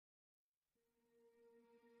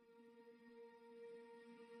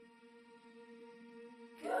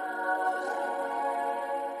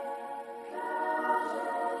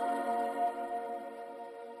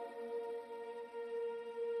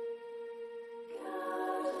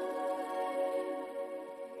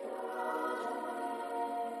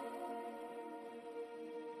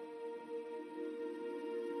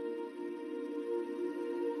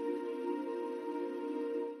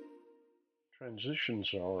Transitions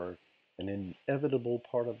are an inevitable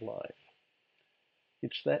part of life.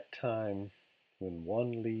 It's that time when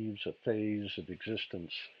one leaves a phase of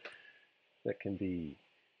existence that can be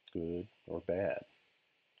good or bad,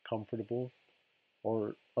 comfortable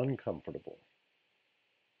or uncomfortable,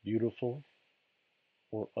 beautiful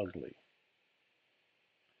or ugly.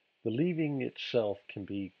 The leaving itself can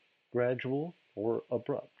be gradual or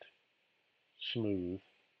abrupt, smooth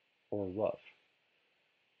or rough,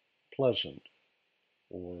 pleasant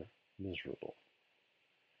or miserable.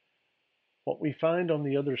 What we find on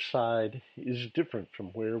the other side is different from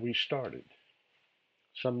where we started,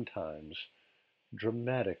 sometimes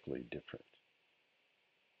dramatically different.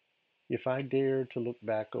 If I dare to look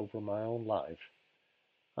back over my own life,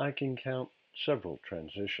 I can count several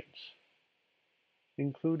transitions,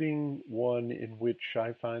 including one in which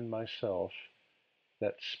I find myself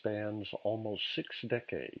that spans almost 6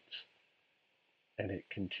 decades, and it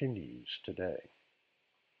continues today.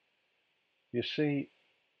 You see,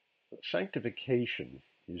 sanctification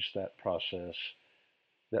is that process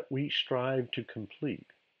that we strive to complete,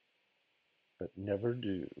 but never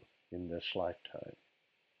do in this lifetime.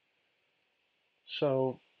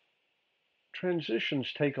 So,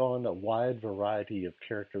 transitions take on a wide variety of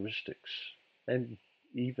characteristics and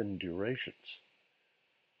even durations.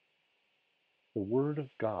 The Word of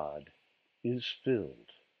God is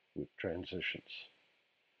filled with transitions.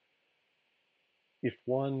 If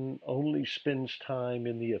one only spends time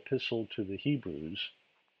in the Epistle to the Hebrews,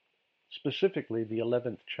 specifically the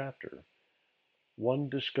 11th chapter, one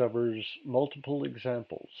discovers multiple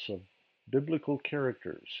examples of biblical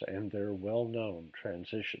characters and their well-known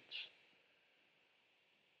transitions.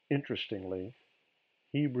 Interestingly,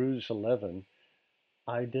 Hebrews 11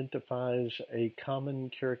 identifies a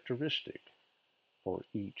common characteristic for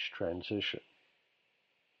each transition: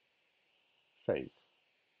 faith.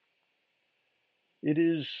 It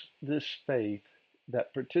is this faith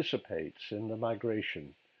that participates in the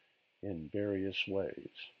migration in various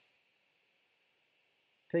ways.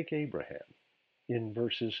 Take Abraham in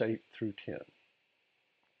verses 8 through 10.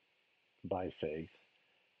 By faith,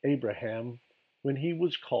 Abraham, when he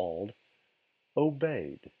was called,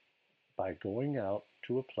 obeyed by going out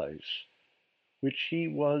to a place which he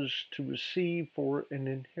was to receive for an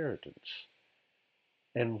inheritance.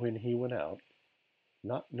 And when he went out,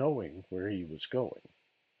 not knowing where he was going,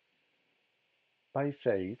 by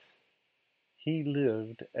faith he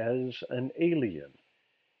lived as an alien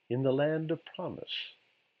in the land of promise,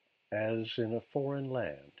 as in a foreign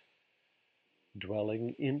land,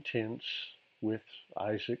 dwelling in tents with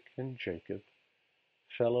Isaac and Jacob,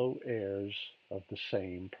 fellow heirs of the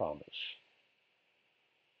same promise.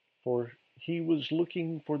 For he was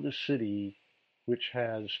looking for the city which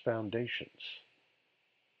has foundations,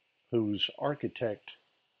 whose architect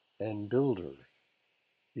and builder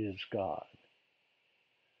is God.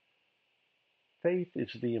 Faith is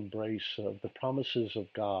the embrace of the promises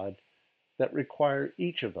of God that require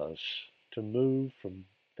each of us to move from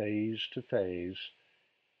phase to phase,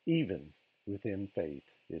 even within faith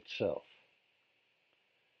itself.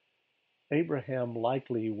 Abraham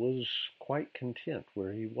likely was quite content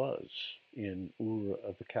where he was in Ur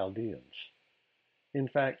of the Chaldeans. In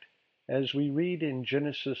fact, as we read in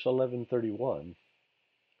Genesis 11:31,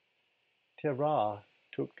 Terah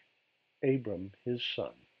took Abram his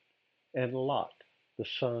son, and Lot the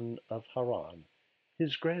son of Haran,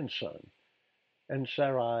 his grandson, and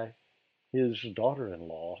Sarai his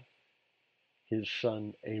daughter-in-law, his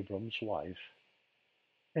son Abram's wife,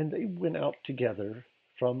 and they went out together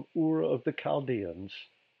from Ur of the Chaldeans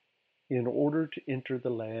in order to enter the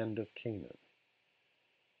land of Canaan.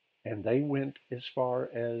 And they went as far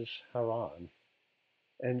as Haran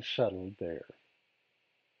and settled there.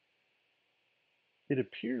 It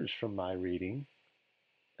appears from my reading,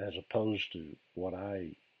 as opposed to what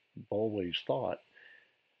I've always thought,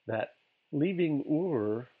 that leaving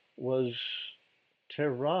Ur was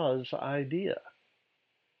Terah's idea.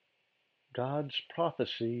 God's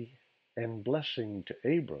prophecy and blessing to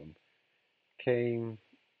Abram came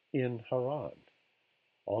in Haran,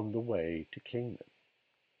 on the way to Canaan.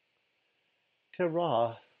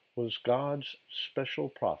 Terah was God's special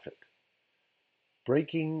prophet,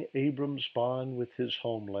 breaking Abram's bond with his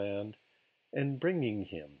homeland and bringing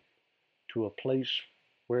him to a place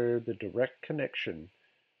where the direct connection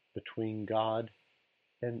between God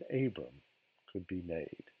and Abram could be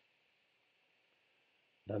made.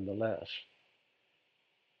 Nonetheless,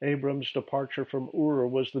 Abram's departure from Ur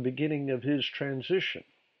was the beginning of his transition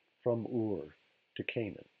from Ur to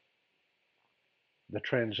Canaan. The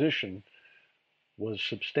transition was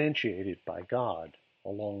substantiated by God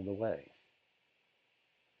along the way.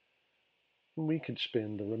 We could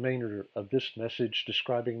spend the remainder of this message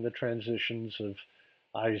describing the transitions of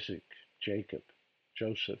Isaac, Jacob,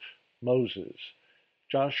 Joseph, Moses,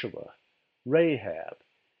 Joshua, Rahab,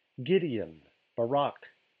 Gideon, Barak,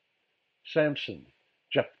 Samson,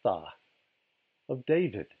 Jephthah, of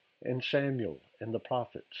David and Samuel and the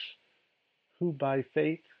prophets, who by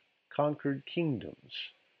faith conquered kingdoms,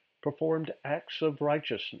 performed acts of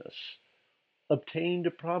righteousness,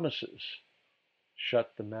 obtained promises,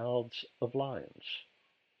 shut the mouths of lions,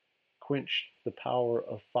 quenched the power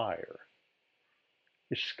of fire,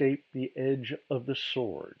 escaped the edge of the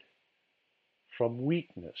sword, from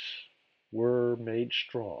weakness were made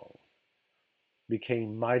strong,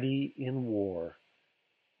 became mighty in war,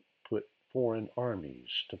 put foreign armies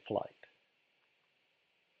to flight.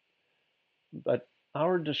 But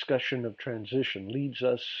our discussion of transition leads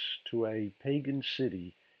us to a pagan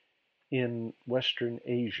city in Western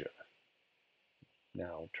Asia,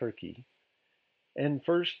 now Turkey, and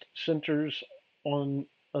first centers on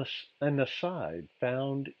an aside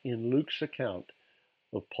found in Luke's account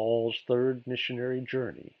of Paul's third missionary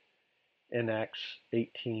journey in Acts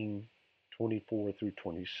 18:24 through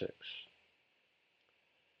 26.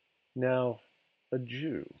 Now, a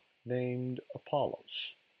Jew named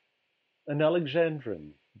Apollos, an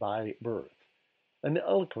Alexandrian by birth, an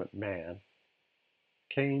eloquent man,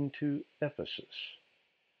 came to Ephesus,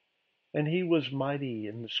 and he was mighty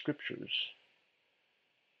in the Scriptures.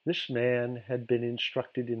 This man had been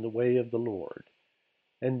instructed in the way of the Lord,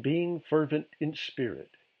 and being fervent in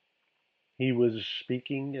spirit, he was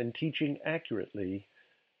speaking and teaching accurately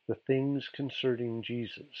the things concerning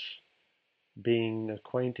Jesus, being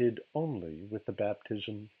acquainted only with the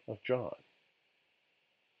baptism of John.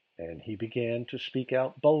 And he began to speak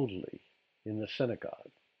out boldly in the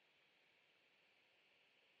synagogue.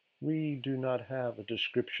 We do not have a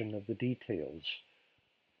description of the details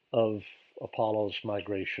of Apollos'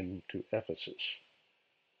 migration to Ephesus.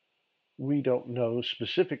 We don't know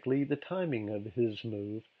specifically the timing of his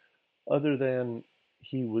move, other than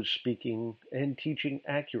he was speaking and teaching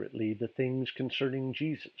accurately the things concerning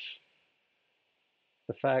Jesus.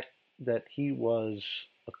 The fact that he was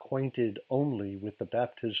acquainted only with the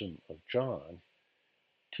baptism of John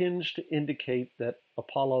tends to indicate that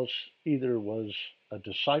Apollos either was a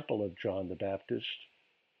disciple of John the Baptist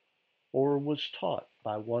or was taught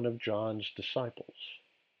by one of John's disciples.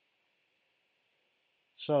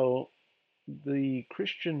 So, the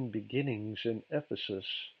Christian beginnings in Ephesus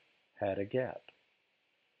had a gap,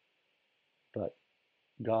 but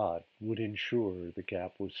God would ensure the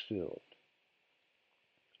gap was filled.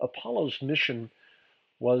 Apollos' mission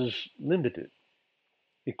was limited.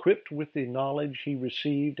 Equipped with the knowledge he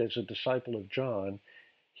received as a disciple of John,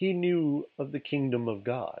 he knew of the kingdom of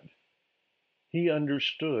God. He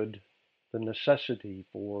understood the necessity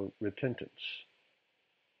for repentance.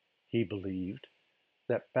 He believed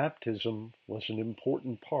that baptism was an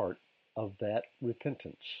important part of that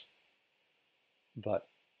repentance. But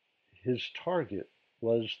his target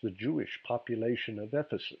was the Jewish population of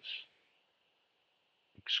Ephesus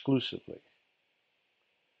exclusively.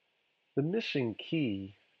 The missing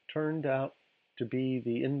key turned out to be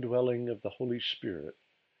the indwelling of the Holy Spirit,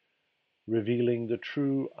 revealing the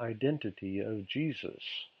true identity of Jesus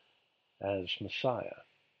as Messiah.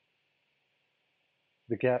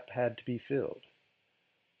 The gap had to be filled,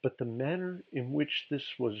 but the manner in which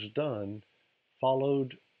this was done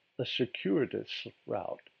followed a circuitous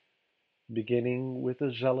route, beginning with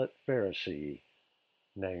a zealot Pharisee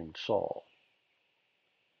named Saul.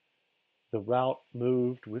 The route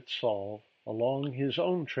moved with Saul along his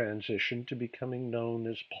own transition to becoming known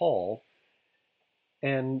as Paul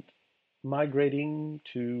and migrating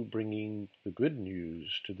to bringing the good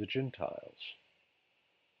news to the Gentiles.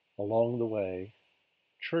 Along the way,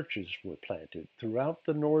 churches were planted throughout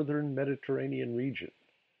the northern Mediterranean region.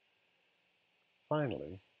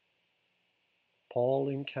 Finally, Paul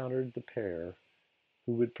encountered the pair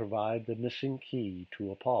who would provide the missing key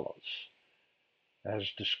to Apollos, as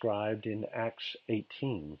described in Acts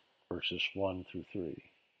 18, verses 1 through 3.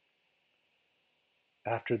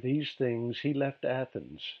 After these things he left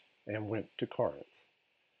Athens and went to Corinth.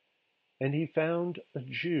 And he found a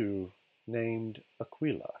Jew named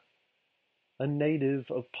Aquila, a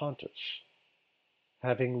native of Pontus,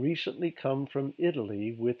 having recently come from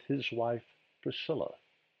Italy with his wife Priscilla,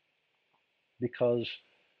 because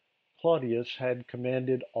Claudius had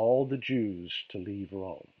commanded all the Jews to leave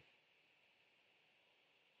Rome.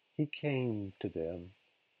 He came to them,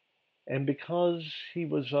 and because he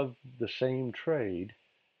was of the same trade,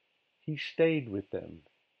 he stayed with them,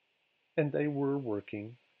 and they were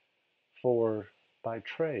working, for by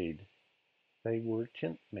trade they were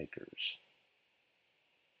tent makers.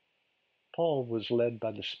 Paul was led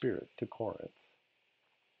by the Spirit to Corinth.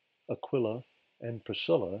 Aquila and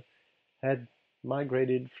Priscilla had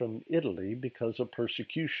migrated from Italy because of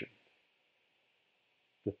persecution.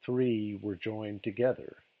 The three were joined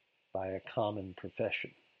together by a common profession.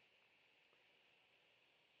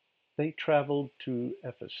 They traveled to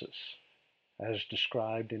Ephesus, as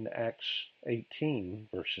described in Acts 18,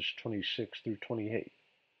 verses 26 through 28.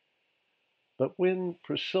 But when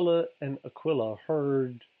Priscilla and Aquila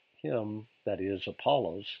heard him, that is,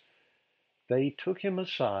 Apollos, they took him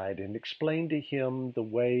aside and explained to him the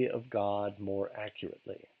way of God more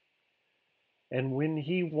accurately. And when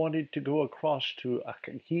he wanted to go across to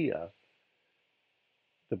Achaia,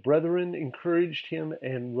 the brethren encouraged him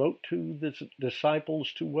and wrote to the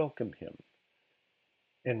disciples to welcome him.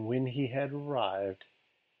 And when he had arrived,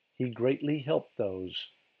 he greatly helped those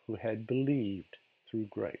who had believed through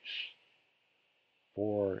grace.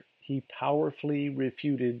 For he powerfully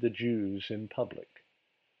refuted the Jews in public,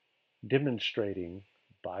 demonstrating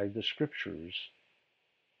by the Scriptures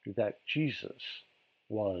that Jesus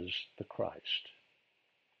was the Christ.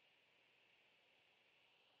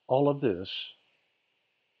 All of this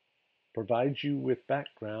provides you with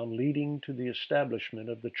background leading to the establishment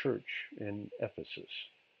of the church in Ephesus.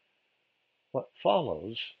 What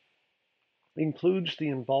follows includes the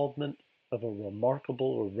involvement of a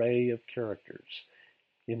remarkable array of characters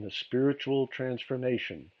in the spiritual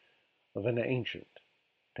transformation of an ancient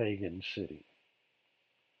pagan city.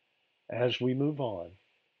 As we move on,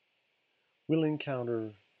 we'll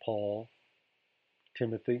encounter Paul,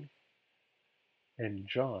 Timothy, and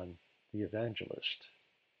John the Evangelist.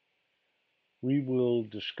 We will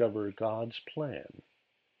discover God's plan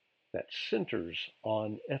that centers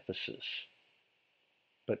on Ephesus,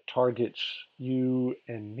 but targets you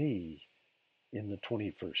and me in the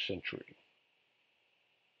 21st century.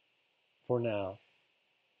 For now,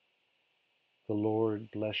 the Lord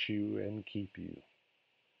bless you and keep you.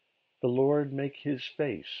 The Lord make his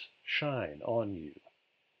face shine on you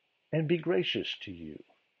and be gracious to you.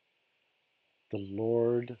 The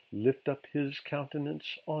Lord lift up his countenance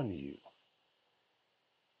on you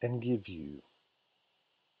and give you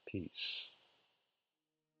peace.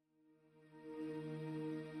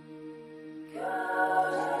 God.